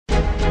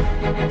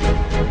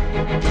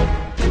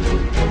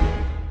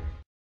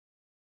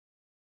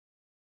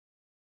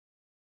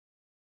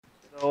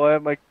So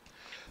I'm like,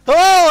 hello,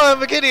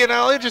 I'm Kitty and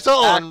I'll introduce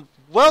all, and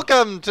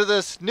welcome to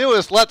this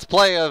newest Let's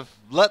Play of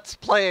Let's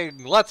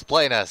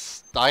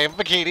Playness. I am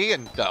Makiti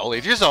and I'll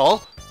lead your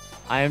soul.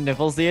 I am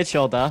Nipples the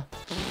Achilda.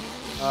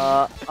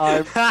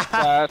 I'm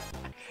Flash.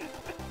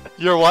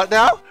 You're what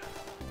now?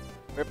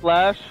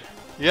 Whiplash.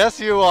 Yes,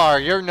 you are.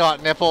 You're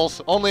not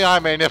Nipples. Only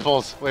I'm a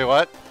Nipples. Wait,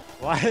 what?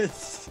 What?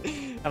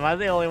 Am I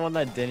the only one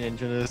that didn't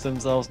introduce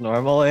themselves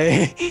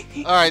normally?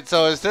 Alright,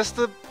 so is this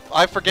the...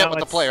 I forget No, what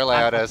the it's- player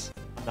layout is.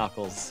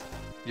 Knuckles.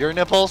 You're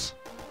Nipples?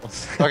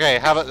 Okay,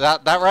 have it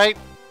that right?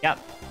 Yep.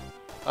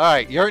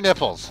 Alright, you're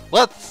Nipples.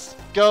 Let's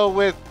go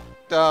with,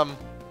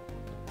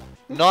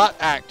 not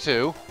Act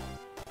 2.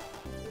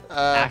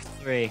 Act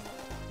 3.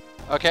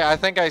 Okay, I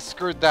think I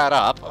screwed that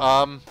up.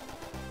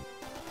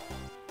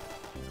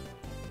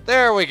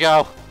 There we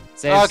go.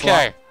 Save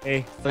Okay. slot.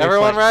 Three,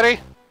 Everyone ready?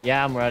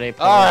 Yeah, I'm ready.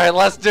 Alright,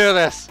 let's do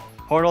this.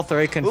 Portal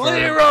 3 confirmed.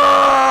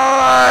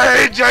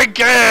 Leroy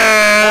Jenkins!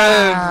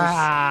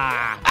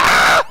 Ah!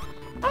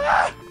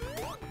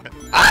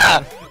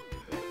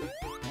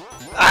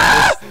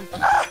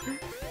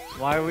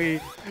 Why are we...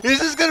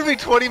 This is gonna be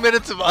 20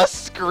 minutes of us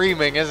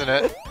screaming, isn't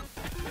it?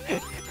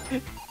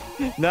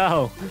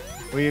 No.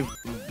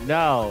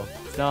 No.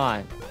 It's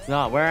not. It's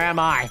not. Where am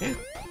I?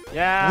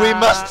 Yeah. We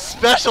must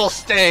special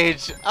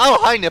stage! Oh,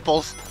 hi,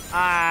 Nipples.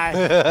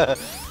 Ah.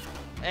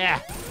 Yeah.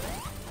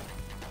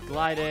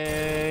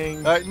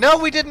 Gliding. No,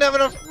 we didn't have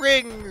enough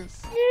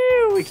rings!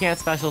 Ew, we can't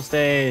special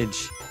stage.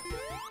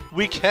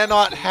 We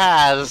cannot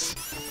has.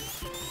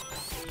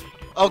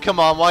 Oh, come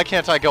on, why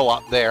can't I go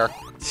up there?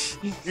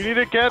 You need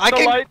to get I the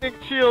can- lightning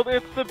shield.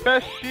 It's the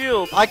best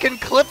shield. I can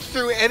clip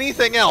through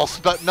anything else,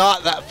 but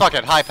not that. Fuck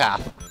it, high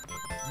path.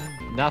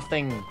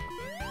 Nothing.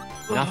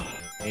 Nothing.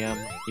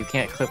 Liam. You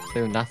can't clip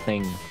through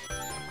nothing.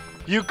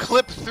 You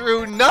clip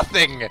through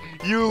nothing!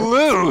 You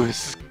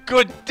lose!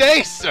 Good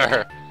day,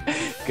 sir!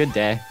 Good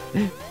day.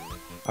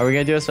 Are we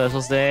gonna do a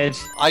special stage?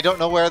 I don't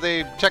know where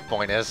the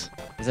checkpoint is.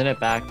 Isn't it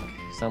back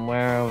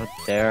somewhere over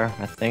there?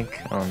 I think.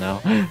 I don't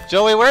know.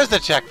 Joey, where's the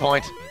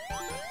checkpoint?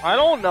 I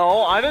don't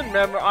know. I didn't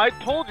remember. I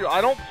told you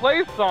I don't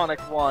play Sonic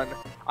 1.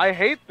 I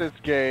hate this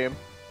game.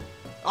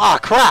 Ah,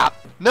 crap!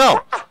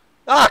 No!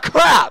 Ah,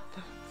 crap!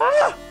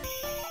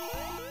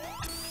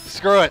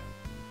 Screw it.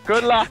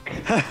 Good luck.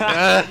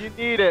 Uh, You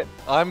need it.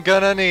 I'm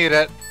gonna need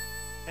it.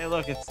 Hey,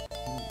 look, it's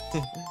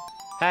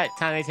hey,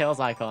 Tiny Tails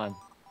icon.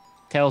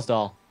 Tails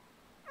doll.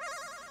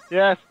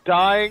 Yes,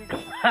 dying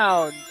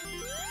clown.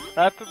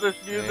 That's what this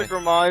music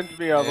reminds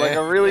me of, like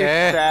a really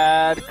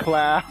sad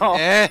clown.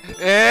 Eh,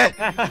 eh,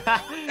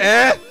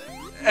 eh,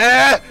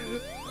 I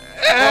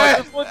eh,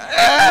 just want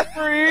eh, to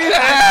freeze.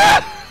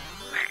 eh.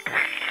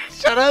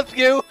 Shut up,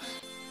 you!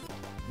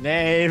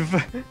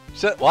 Knave.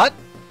 Shut, what?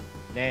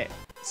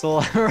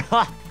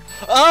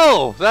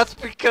 Oh, that's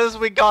because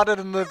we got it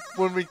in the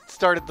when we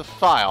started the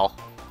file,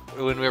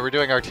 when we were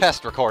doing our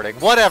test recording.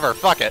 Whatever,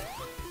 fuck it.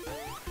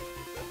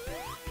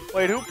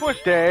 Wait, who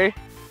pushed A?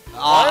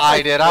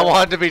 I did. I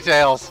wanted to be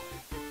Tails.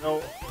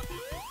 No,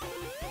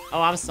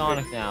 Oh, I'm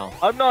Sonic now.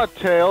 I'm not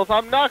Tails.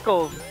 I'm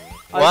Knuckles.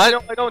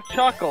 What? I don't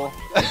chuckle.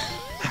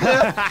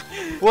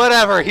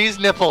 Whatever. He's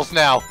Nipples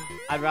now.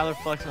 I'd rather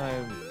flex my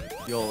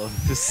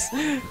YOLOs.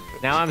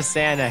 Now I'm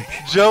Sanic.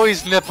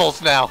 Joey's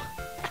Nipples now.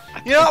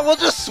 You know, we'll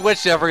just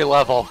switch every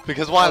level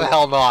because why the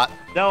hell not?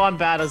 No, I'm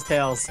bad as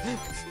Tails.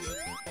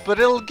 But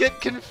it'll get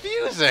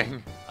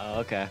confusing. Oh,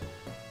 okay.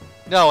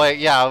 No, wait,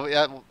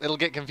 yeah, it'll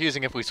get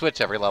confusing if we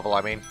switch every level.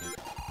 I mean.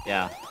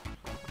 Yeah.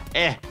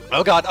 Eh.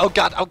 Oh god, oh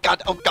god, oh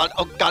god, oh god,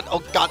 oh god,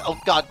 oh god, oh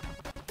god.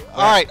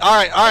 Alright,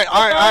 alright, alright,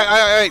 alright,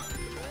 alright, alright.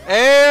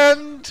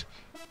 And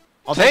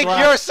I'll take left,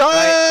 your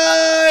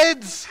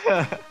sides!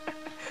 right.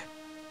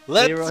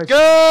 Let's Leroy.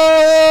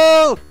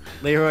 go!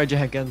 Leroy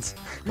Jenkins.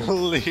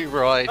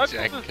 Leroy Knuckles'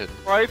 Jenkins.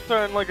 sprites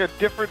are in like a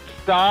different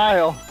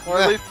style, or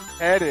at least his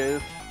head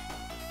is.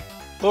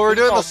 Well, we're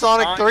doing the all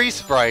Sonic fine. 3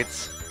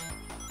 sprites.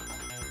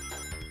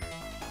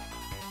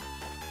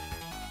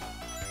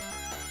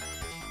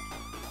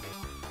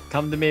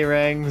 Come to me,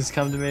 rings.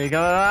 Come to me.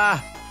 Come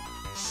ah!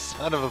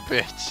 Son of a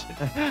bitch.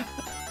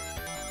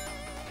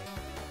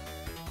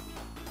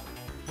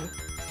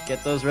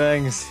 Get those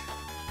rings.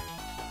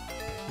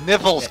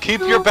 Nipples,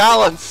 keep your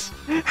balance.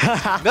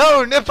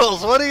 No,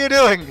 Nipples, what are you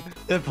doing?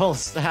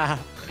 Nipples. Ah.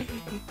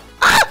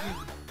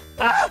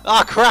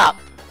 Ah, crap.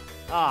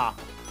 Ah.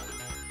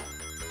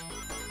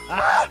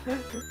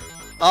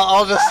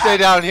 I'll just stay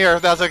down here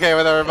if that's okay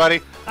with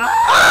everybody.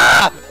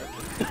 Ah!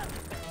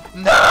 I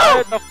No!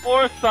 had the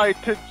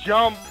foresight to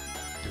jump.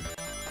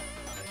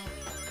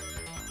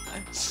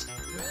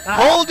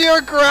 Hold your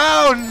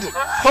ground!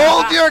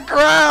 Hold your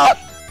ground!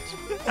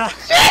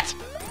 Shit!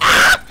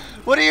 Ah!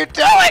 What are you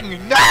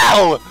doing?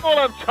 No! That's what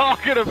I'm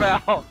talking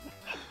about.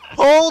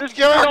 Hold This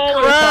your is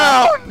all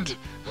ground!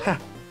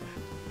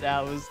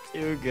 That was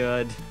too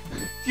good.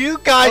 You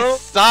guys Well-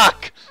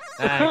 suck!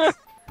 Thanks.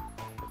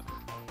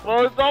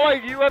 Well, it's not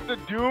like you have to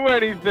do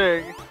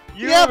anything.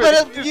 You Yeah, have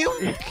but it-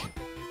 you...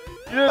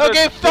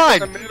 Okay,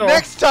 fine.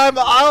 Next time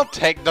I'll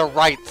take the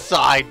right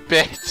side,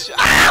 bitch.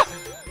 Ah!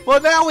 Well,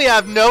 now we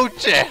have no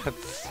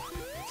chance.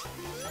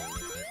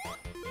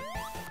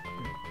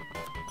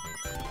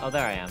 Oh,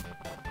 there I am.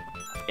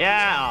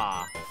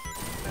 Yeah.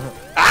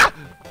 Ah!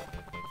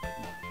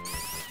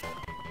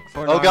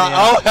 Oh god!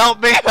 Oh,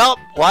 help me! Help!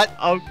 What?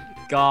 Oh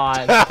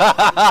god!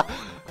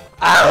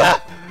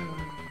 Ah!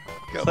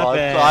 Come on!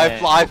 Fly!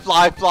 Fly!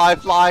 Fly! Fly!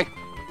 Fly!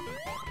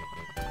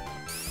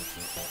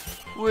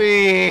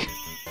 Wee!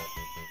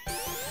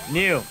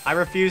 New. I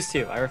refuse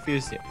to. I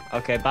refuse to.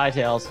 Okay, bye,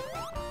 Tails.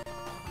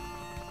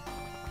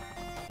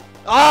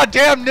 Oh,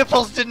 damn!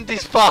 Nipples didn't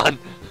despawn.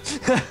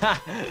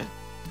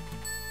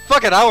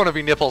 Fuck it! I want to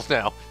be Nipples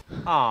now.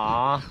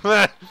 Aww.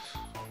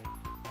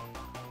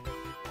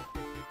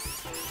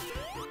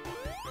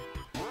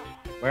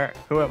 Where?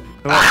 Who?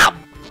 Ah!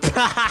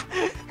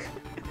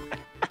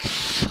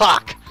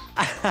 Fuck!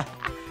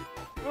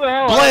 Who the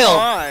hell Blails! am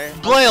I?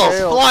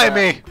 Blails, fly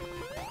me!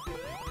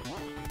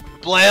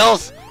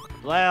 Blails!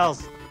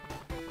 Blails.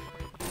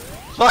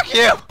 Fuck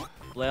you!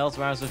 Blails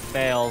rhymes with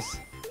fails.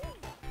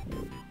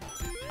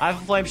 I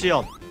have a flame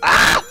shield.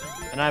 Ah!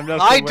 And I have no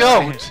I clue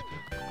where don't!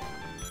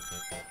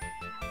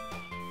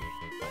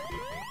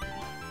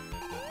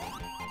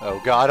 Oh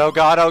god, oh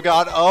god, oh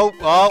god, oh,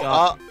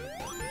 God.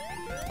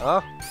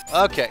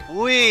 okay,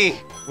 wee!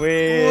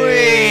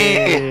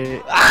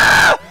 Wee!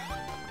 Ah!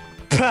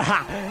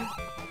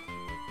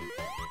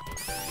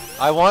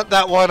 I want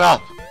that one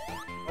up.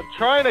 I'm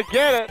trying to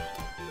get it.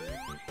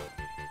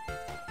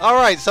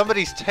 Alright,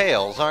 somebody's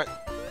tails aren't...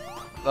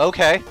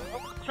 Okay.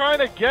 I'm trying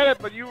to get it,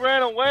 but you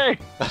ran away.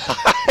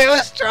 I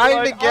was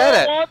trying to get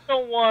it. I want the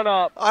one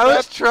up. I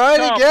was trying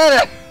to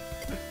get it.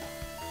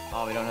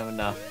 Oh, we don't have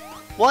enough.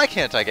 Why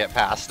can't I get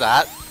past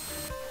that?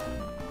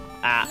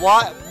 Ah.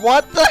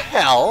 What the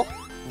hell?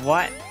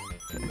 What?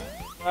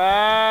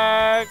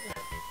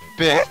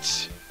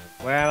 Bitch.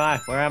 Where am I?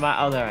 Where am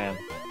I? Oh, there I am.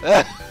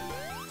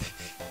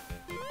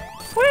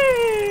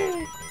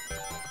 Whee!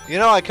 You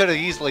know, I could have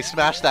easily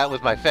smashed that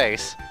with my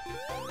face.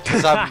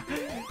 Cause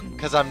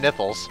I'm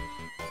Nipples.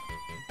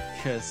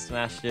 Could have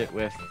smashed it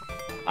with...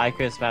 I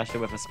could have smashed it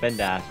with a spin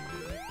dash.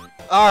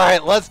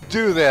 Alright, let's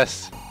do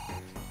this.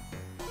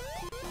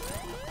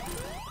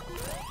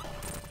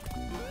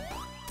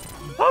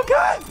 Oh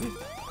god!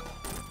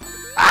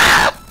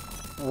 Ah!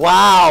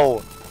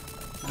 Wow!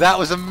 That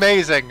was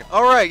amazing.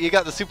 Alright, you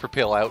got the super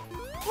pill out.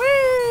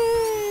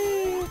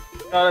 Whee!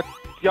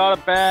 Got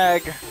a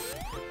bag.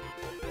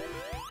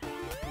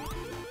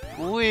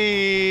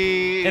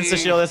 Wee! Insta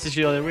shield, insta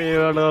shield.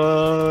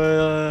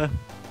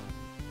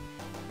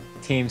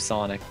 Team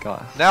Sonic.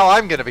 God. Now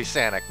I'm gonna be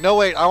Sanic. No,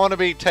 wait, I want to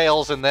be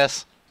Tails in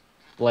this.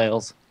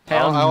 Blails.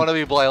 I want to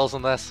be Blails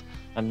in this.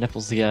 I'm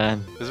Nipples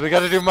again. Because we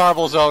gotta do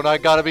Marble Zone, I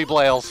gotta be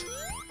Blails.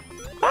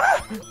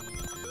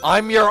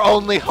 I'm your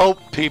only hope,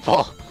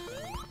 people.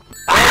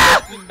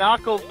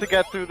 Knuckles to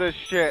get through this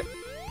shit.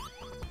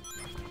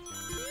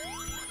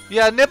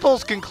 Yeah,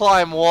 Nipples can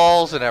climb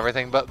walls and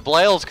everything, but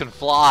Blails can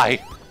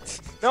fly.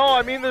 No,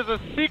 I mean there's a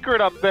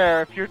secret up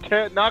there. If you're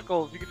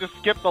Knuckles, you can just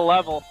skip the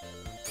level.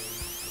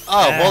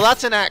 Oh, well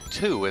that's in Act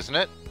 2, isn't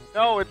it?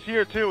 No, it's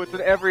here too. It's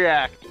in every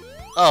act.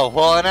 Oh,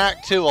 well in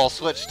Act 2 I'll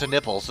switch to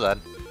Nipples then.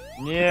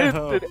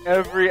 Yeah. It's in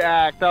every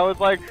act. I was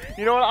like,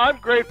 you know what? I'm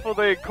grateful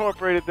they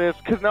incorporated this,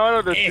 because now I know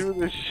how to do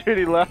this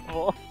shitty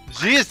level.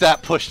 Jeez,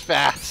 that pushed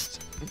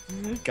fast.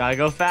 Gotta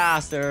go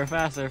faster,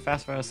 faster,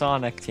 faster for a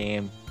Sonic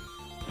team.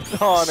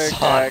 Sonic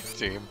act.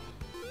 team.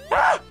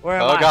 Where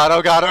am Oh I? god,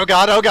 oh god, oh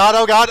god, oh god,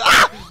 oh god!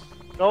 Ah!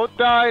 Don't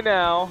die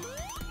now.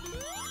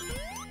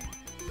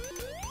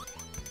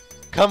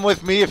 Come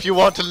with me if you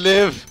want to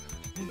live.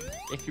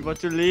 If you want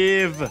to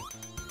leave.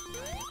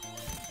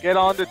 Get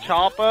on to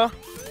Choppa.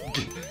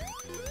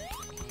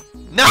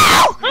 No!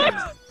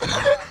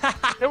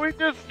 Can we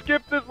just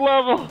skip this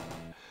level?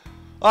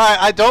 Alright,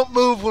 I don't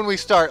move when we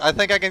start. I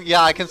think I can,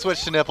 yeah, I can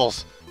switch to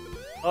Nipples.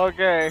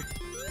 Okay.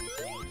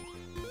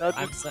 Now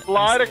just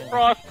slide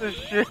across this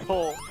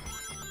shithole.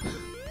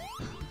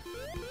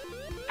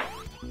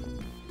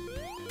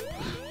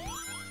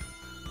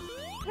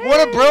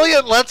 What a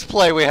brilliant Let's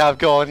Play we have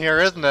going here,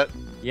 isn't it?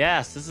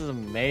 Yes, this is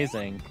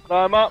amazing.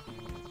 I'm up.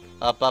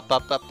 Up, up,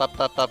 up, up, up,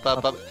 up, up,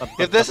 up, up.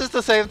 If this is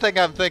the same thing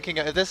I'm thinking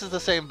of, if this is the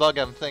same bug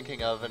I'm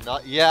thinking of, and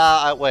not,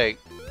 yeah, wait.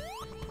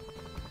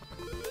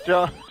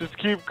 Just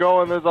keep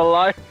going. There's a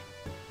life.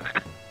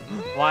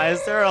 Why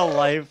is there a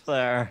life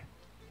there?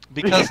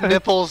 Because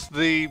Nipples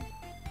the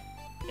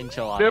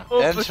Enchilada.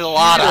 Nipples the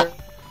enchilada.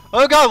 cheater.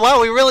 Oh god,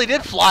 wow, we really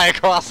did fly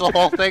across the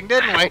whole thing,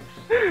 didn't we?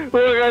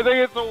 Look, I think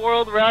it's a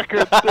world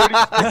record.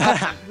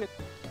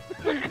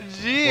 30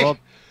 Gee.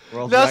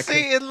 World Now record.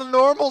 see, in the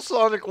normal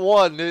Sonic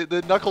 1,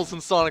 the Knuckles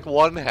and Sonic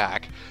 1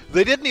 hack,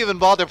 they didn't even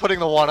bother putting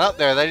the one up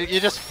there. You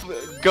just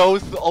go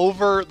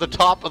over the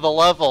top of the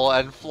level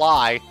and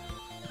fly.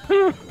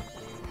 Oh,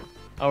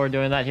 we're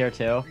doing that here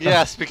too?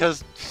 Yes,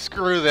 because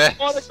screw this.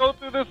 Want to go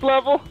through this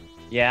level?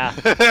 Yeah.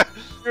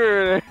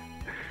 Sure.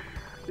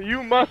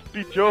 You must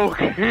be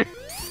joking.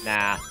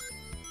 Nah.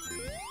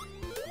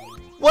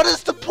 What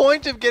is the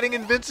point of getting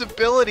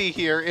invincibility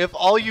here if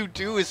all you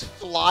do is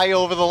fly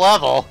over the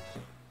level?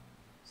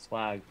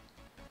 Swag.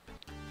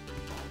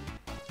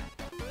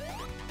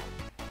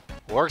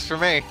 Works for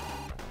me.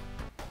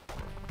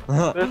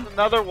 There's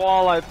another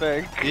wall, I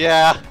think.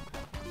 Yeah.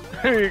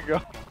 There you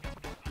go.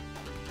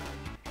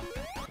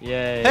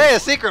 Yay. Hey, a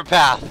secret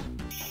path.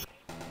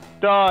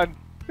 Done.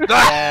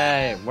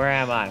 Yay. Where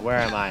am I? Where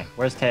am I?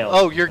 Where's Tails?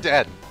 Oh, you're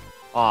dead.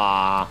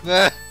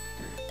 Aww.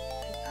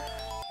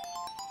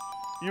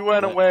 You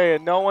went away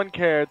and no one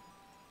cared.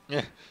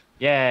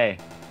 Yay.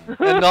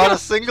 And not a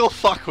single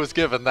fuck was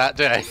given that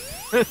day.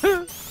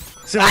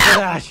 Super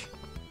dash.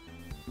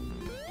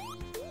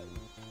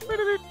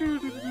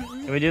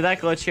 Can we do that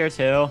glitch here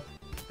too?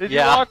 Did you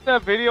watch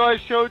that video I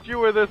showed you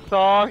where this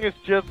song is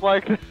just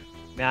like this?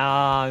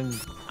 No,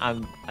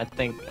 I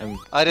think I'm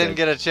I didn't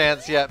good. get a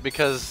chance yet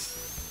because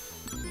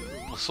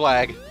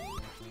swag.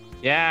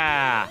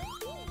 Yeah.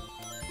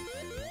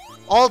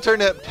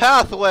 Alternate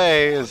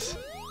pathways.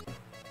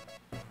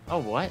 Oh,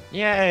 what?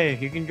 Yay,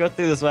 you can go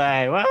through this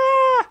way. Wah!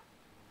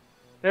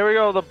 There we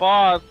go, the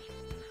boss.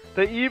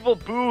 The evil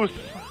boost.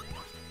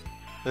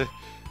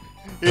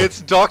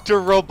 It's Dr.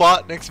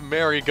 Robotnik's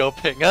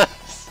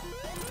Merry-Go-Pingus.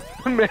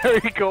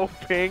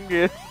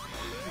 Merry-Go-Pingus.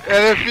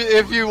 And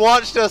if you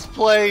watched us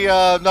play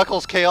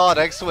Knuckles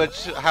Chaotix,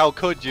 which how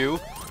could you,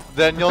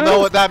 then you'll know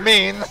what that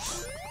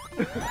means.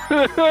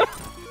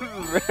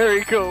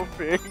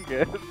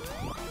 Merry-Go-Pingus.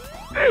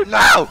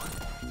 No!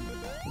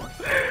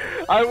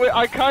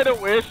 I kind of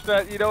wish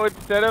that, you know,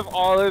 instead of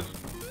all his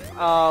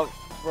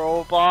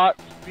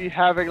robots be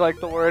having like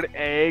the word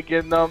egg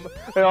in them,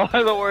 they all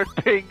have the word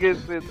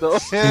pingus in them.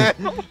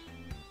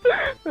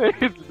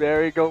 It's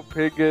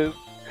Merry-Go-Pingus.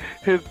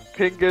 His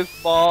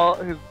pingus ball,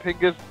 his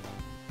pingus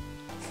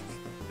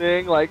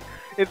thing, like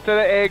instead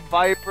of egg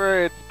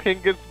viper, it's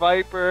pingus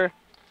viper.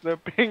 The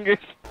pingus.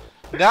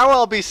 Now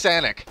I'll be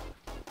Sanic.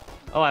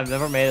 Oh, I've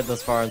never made it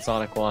this far in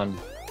Sonic 1.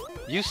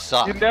 You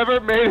suck. You never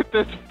made it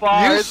this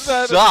far. You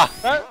suck.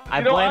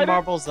 I blame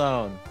Marble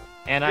Zone.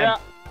 And yeah.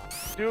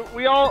 Dude,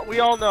 we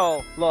all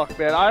know. Look,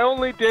 man, I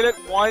only did it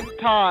once,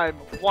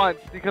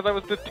 because I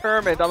was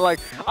determined. I'm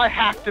like, I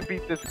have to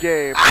beat this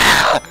game.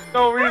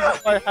 No reason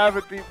I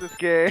haven't beat this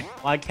game.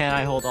 Why can't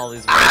I hold all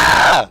these?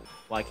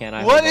 Why can't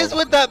I? What is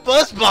with that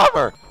bus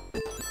bomber?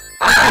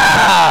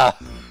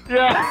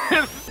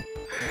 Yeah.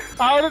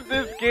 How did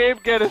this game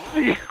get a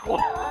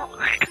sequel?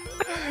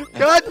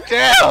 God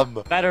damn!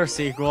 Better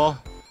sequel.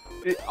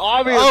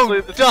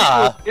 Obviously, the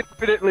sequel is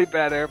infinitely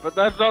better, but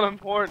that's not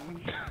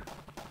important.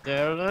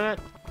 Dude.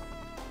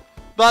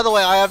 By the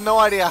way, I have no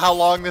idea how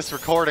long this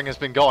recording has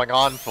been going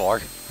on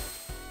for.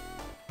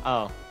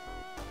 Oh.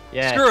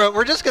 Yeah. Screw it,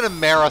 we're just gonna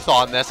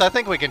marathon this. I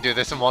think we can do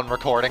this in one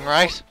recording,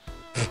 right?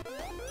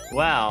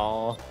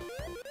 Well.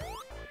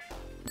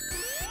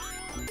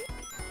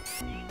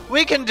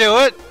 We can do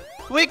it!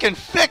 We can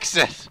fix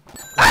it!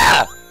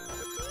 Ah!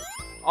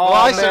 Oh, well,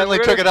 I man, certainly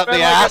took it up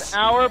the ass. An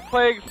hour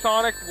playing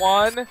Sonic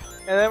 1, and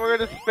then we're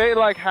gonna spend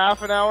like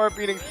half an hour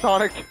beating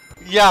Sonic 2.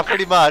 Yeah,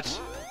 pretty much.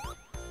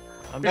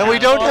 And we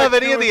don't have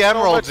any of the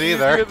emeralds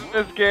either.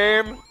 This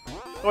game.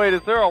 Wait,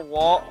 is there a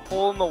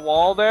hole in the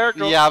wall there?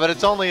 Yeah, but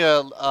it's only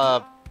a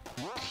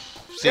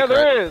secret. Yeah,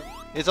 there is.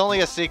 It's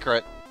only a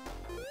secret.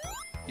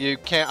 You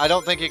can't. I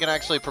don't think you can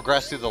actually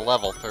progress through the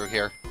level through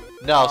here.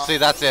 No, see,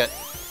 that's it.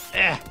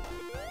 Eh.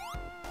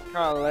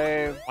 Kinda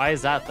lame. Why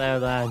is that there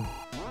then?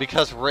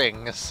 Because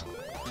rings.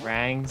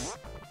 Rangs?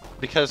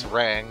 Because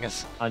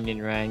rings.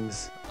 Onion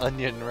rings.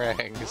 Onion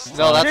rings.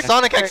 No, that's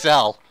Sonic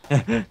XL.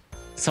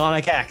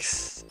 Sonic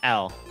XL.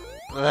 Oh,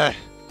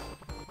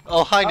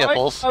 hi,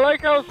 Nipples. I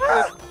like how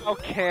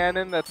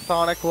canon that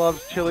Sonic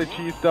loves chili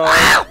cheese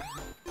dogs.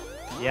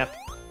 Yep.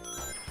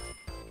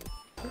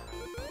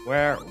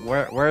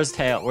 Where's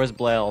Tail? Where's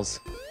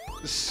Blails?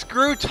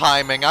 Screw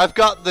timing. I've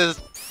got the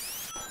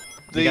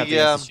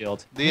Insta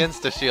shield. The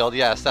Insta shield.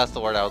 Yes, that's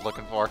the word I was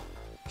looking for.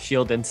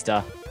 Shield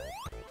Insta.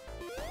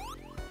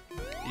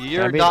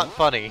 You're not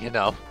funny, you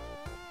know.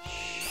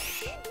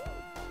 Shh.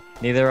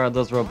 Neither are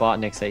those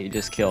Robotniks that you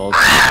just killed.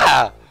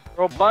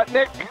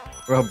 Robotnik?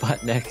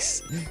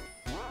 Robotniks.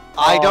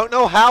 I don't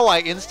know how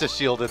I Insta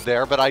shielded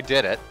there, but I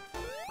did it.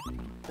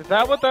 Is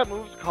that what that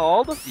move's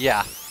called?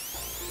 Yeah.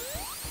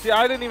 See,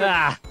 I didn't even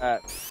do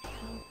that.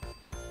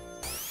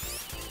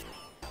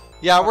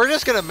 Yeah, we're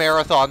just gonna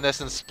marathon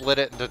this and split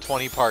it into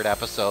 20-part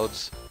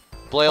episodes.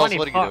 Blails,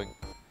 what are you doing?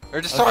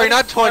 Or sorry,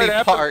 not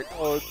 20-part.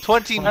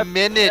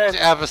 20-minute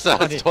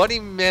episodes. 20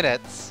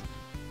 minutes.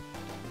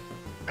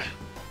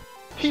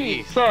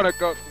 Team Sonic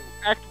Goku,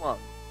 Act 1.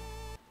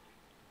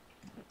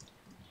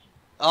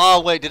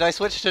 Oh, wait, did I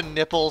switch to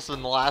Nipples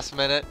in the last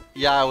minute?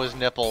 Yeah, I was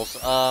Nipples.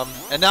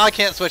 And now I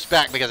can't switch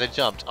back because I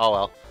jumped. Oh,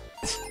 well.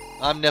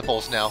 I'm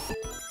Nipples now.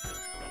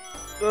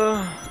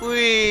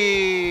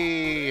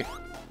 Whee!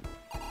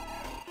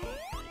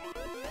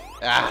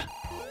 Ah.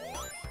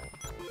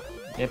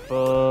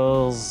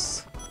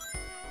 Nipples.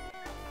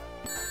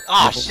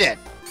 Oh, Nipples. shit!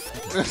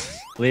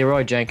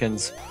 Leroy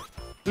Jenkins.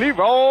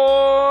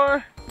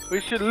 Leroy!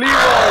 We should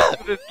Leroy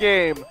to this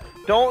game.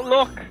 Don't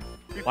look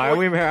Why are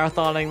we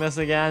marathoning this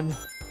again?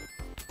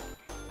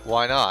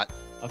 Why not?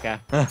 Okay.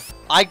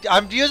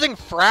 I'm using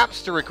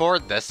Fraps to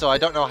record this, so I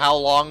don't know how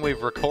long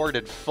we've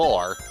recorded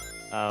for.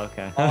 Oh,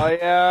 okay. Oh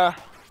yeah.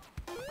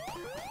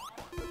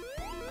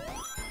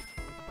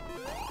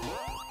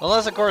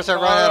 Unless, of course, I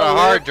run out of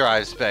hard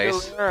drive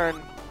space. You'll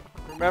learn.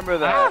 Remember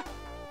that.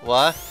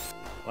 What?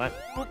 What?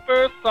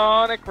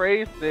 Supersonic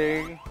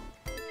racing.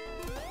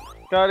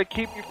 Gotta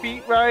keep your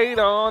feet right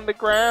on the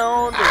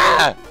ground.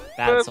 Ah!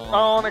 Bad song.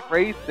 Supersonic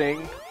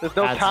racing. There's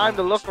no Bad time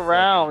song. to look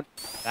around.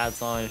 Bad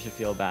song. You should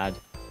feel bad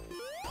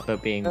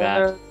about being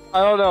bad.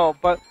 I don't know,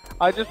 but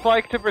I just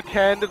like to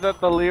pretend that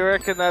the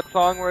lyric in that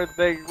song where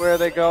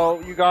they go,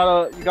 you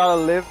gotta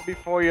live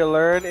before you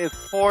learn, is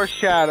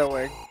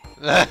foreshadowing.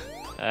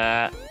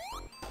 Yeah.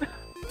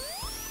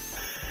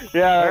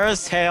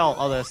 Where's Tail?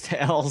 Oh, there's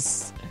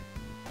Tails.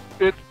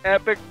 It's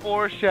epic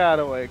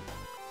foreshadowing.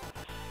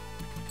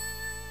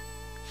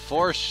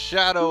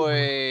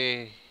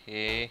 Foreshadowing.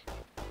 They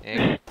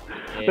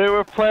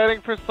were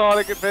planning for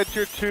Sonic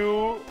Adventure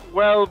 2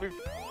 well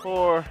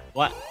before.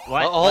 What?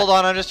 Hold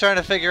on, I'm just trying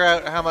to figure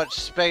out how much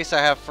space I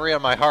have free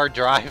on my hard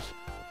drive.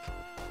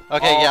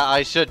 Okay, yeah,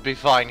 I should be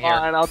fine here.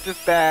 Fine, I'll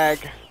just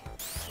bag.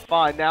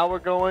 Fine, now we're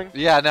going.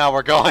 Yeah, now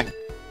we're going.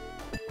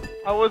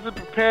 I wasn't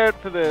prepared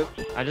for this.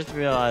 I just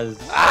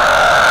realized.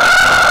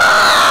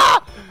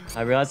 Ah!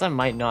 I realized I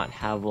might not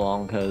have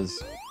long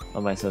because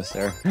of my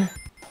sister.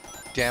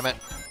 Damn it.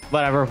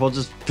 Whatever, we'll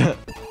just.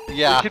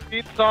 Yeah. We could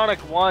beat Sonic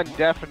 1,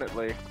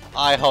 definitely.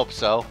 I hope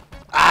so.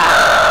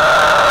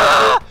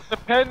 Ah!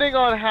 Depending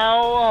on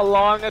how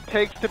long it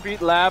takes to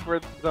beat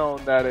Labyrinth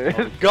Zone, that is.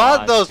 Oh,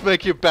 God, those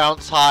make you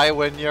bounce high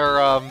when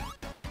you're,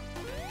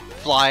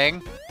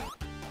 flying.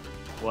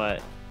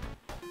 What?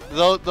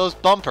 Those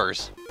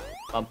bumpers.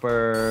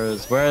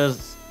 Bumpers. Where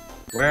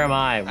am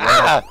I?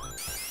 Ah!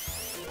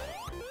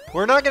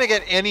 We're not gonna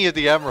get any of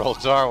the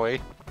emeralds, are we?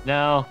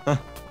 No.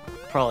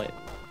 Probably.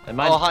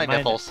 Oh, hi,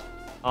 Nipples.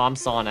 Oh, I'm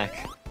Sonic.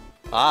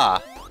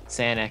 Ah.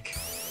 Sanic.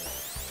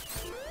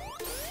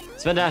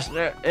 Spin dash.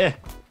 There.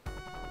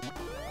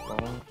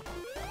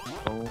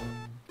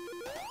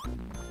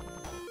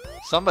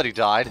 Somebody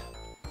died.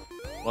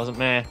 Wasn't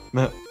me.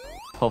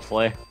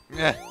 Hopefully.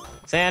 Yeah.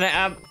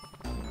 Sanic.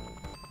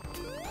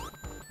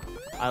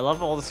 I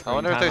love all the screen I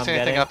wonder if time there's I'm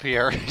anything getting. up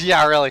here.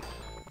 Yeah, really.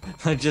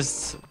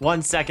 Just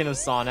 1 second of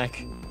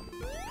Sonic.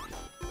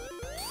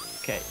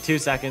 Okay, 2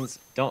 seconds.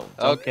 Don't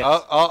get...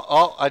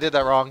 Oh, I did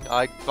that wrong.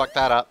 I fucked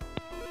that up.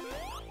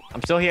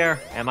 I'm still here.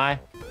 Am I?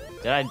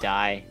 Did I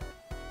die?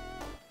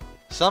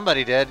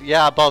 Somebody did.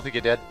 Yeah, both of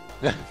you did.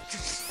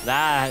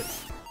 That...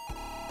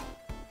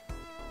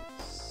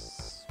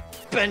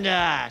 Spin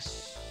dash!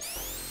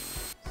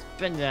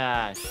 Spin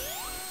dash!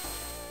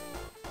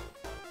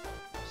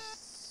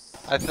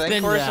 I think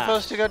Spin we're dash.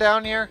 supposed to go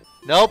down here.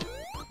 Nope.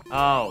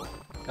 Oh.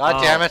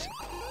 God damn it.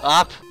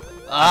 Up.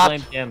 I Up.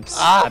 blame Dimps.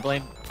 Up.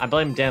 I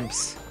blame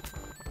Dimps.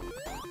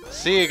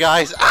 See you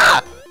guys.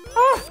 Ah!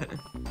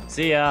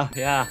 See ya,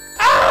 yeah.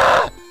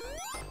 Ah!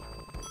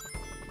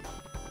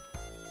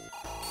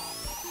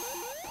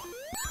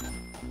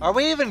 Are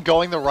we even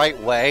going the right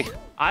way?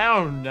 I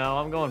don't know,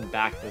 I'm going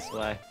back this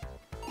way.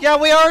 Yeah,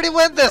 we already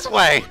went this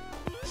way.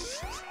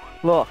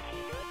 Look.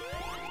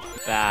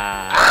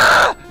 Bad.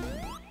 Ah!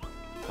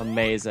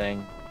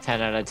 Amazing.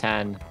 10 out of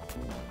 10.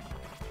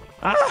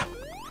 Ah!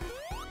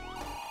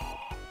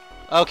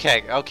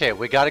 Okay,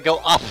 we gotta go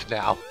up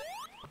now.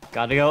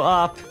 Gotta go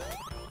up.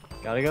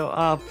 Gotta go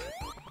up.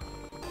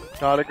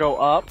 Gotta go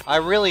up. I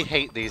really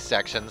hate these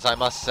sections, I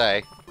must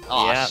say.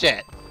 Aw, Yep.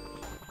 shit.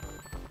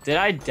 Did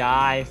I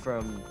die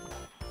from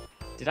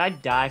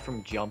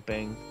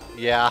jumping?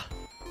 Yeah.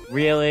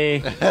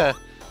 Really?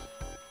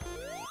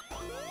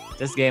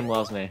 This game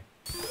loves me.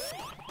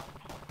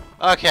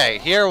 Okay,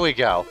 here we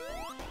go.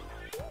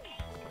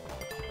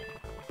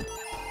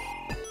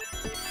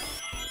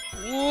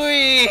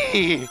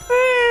 Whee!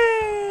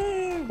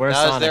 Where's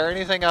Now, Sonic? is there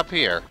anything up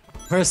here?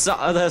 Where's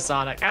there's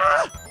Sonic?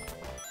 Ah!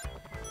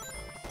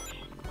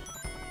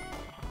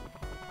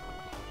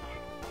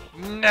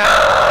 No!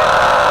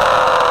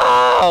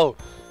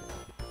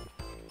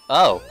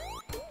 Oh.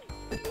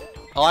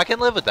 Oh, I can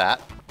live with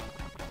that.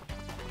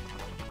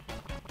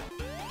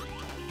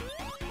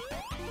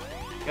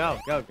 Go,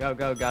 go, go,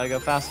 go, gotta go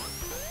fast.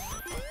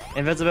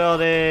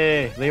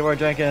 Invincibility! Leroy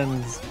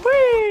Jenkins.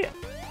 Whee!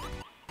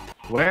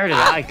 Where did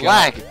I go?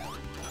 Lag!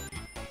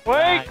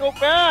 Wait, go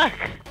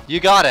back! You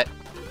got it.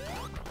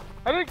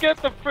 I didn't get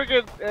the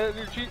friggin'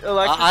 energy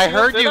electric. I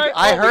heard you.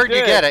 I heard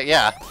you get it.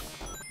 Yeah.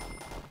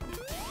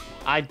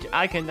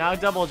 I can now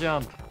double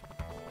jump.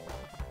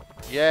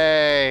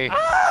 Yay!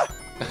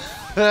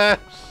 Ah!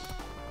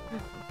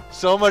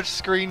 So much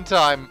screen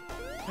time.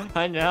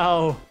 I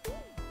know.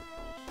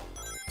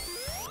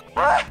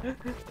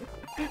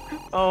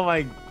 Oh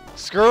my.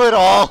 Screw it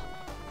all.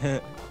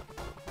 Is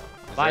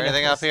Is there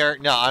anything up here?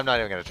 No, I'm not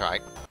even gonna try.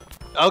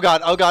 Oh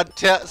god! Oh god!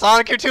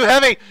 Sonic, you're too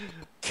heavy.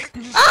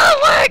 Ah,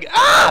 leg!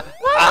 Ah!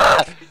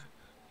 Ah!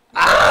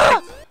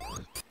 Ah!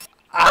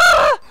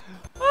 Ah!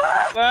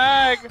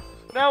 Lag!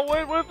 Now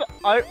wait,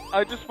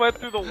 I just went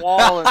through the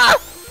wall and...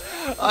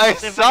 I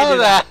saw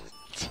that!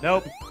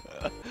 Nope.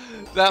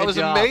 That Good was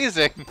job.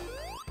 amazing.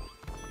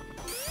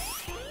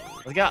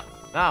 Let's go.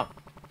 No.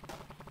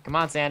 Come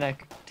on,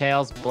 Sanic.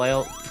 Tails,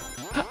 Blails.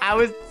 I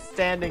was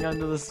standing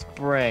under the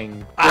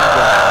spring.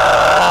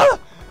 Ah!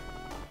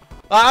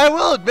 I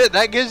will admit,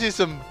 that gives you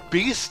some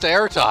beast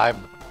airtime.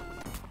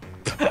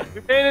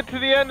 We made it to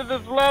the end of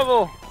this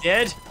level.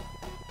 Did?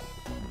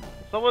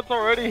 Someone's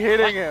already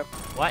hitting him.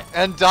 What?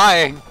 And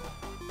dying.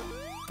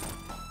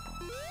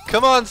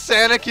 Come on,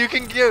 Sanic, you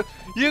can do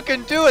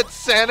it,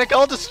 Sanic.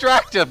 I'll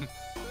distract him.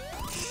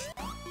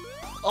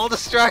 I'll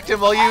distract him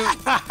while you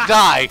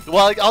die.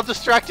 Well, I'll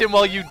distract him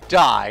while you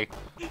die.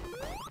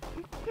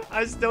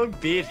 I still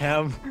beat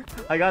him.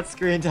 I got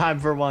screen time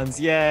for once.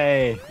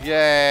 Yay.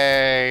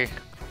 Yay.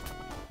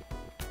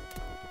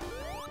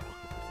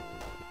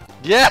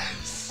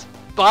 Yes!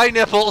 Bye,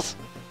 Nipples.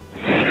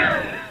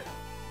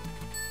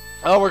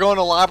 Oh, we're going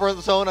to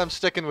Labyrinth Zone? I'm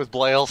sticking with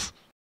Blails.